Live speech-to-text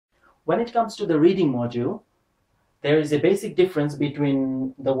When it comes to the reading module, there is a basic difference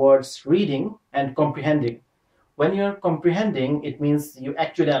between the words reading and comprehending. When you're comprehending, it means you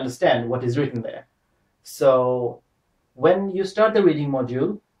actually understand what is written there. So when you start the reading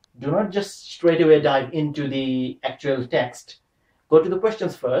module, do not just straight away dive into the actual text. Go to the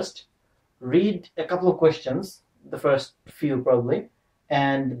questions first, read a couple of questions, the first few probably,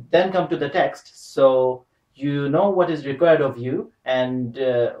 and then come to the text, so you know what is required of you and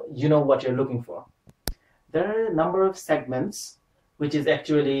you know what you're looking for. There are a number of segments, which is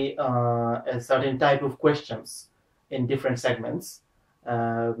actually a certain type of questions in different segments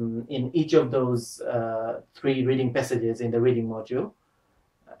in each of those 3 reading passages in the reading module.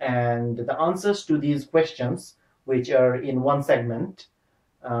 And the answers to these questions, which are in one segment,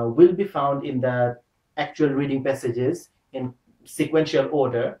 will be found in the actual reading passages in sequential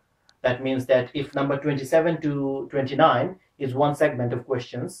order. That means that if number 27 to 29 is one segment of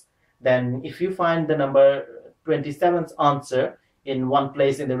questions, then if you find the number 27's answer in one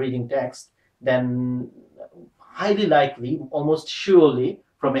place in the reading text, then highly likely, almost surely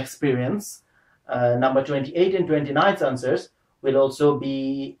from experience, number 28 and 29's answers will also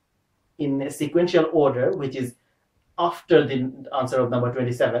be in a sequential order, which is after the answer of number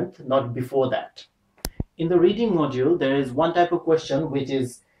 27th, not before that. In the reading module, there is one type of question which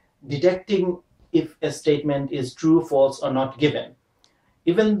is detecting if a statement is true, false, or not given.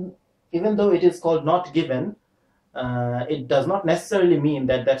 Even though it is called not given, it does not necessarily mean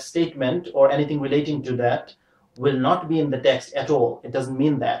that that statement or anything relating to that will not be in the text at all. It doesn't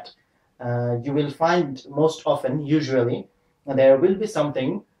mean that. You will find most often, usually, there will be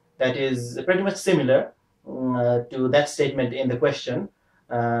something that is pretty much similar to that statement in the question,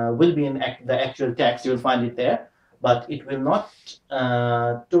 will be in the actual text. You will find it there, but it will not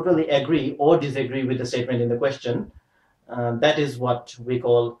totally agree or disagree with the statement in the question. That is what we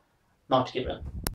call not given.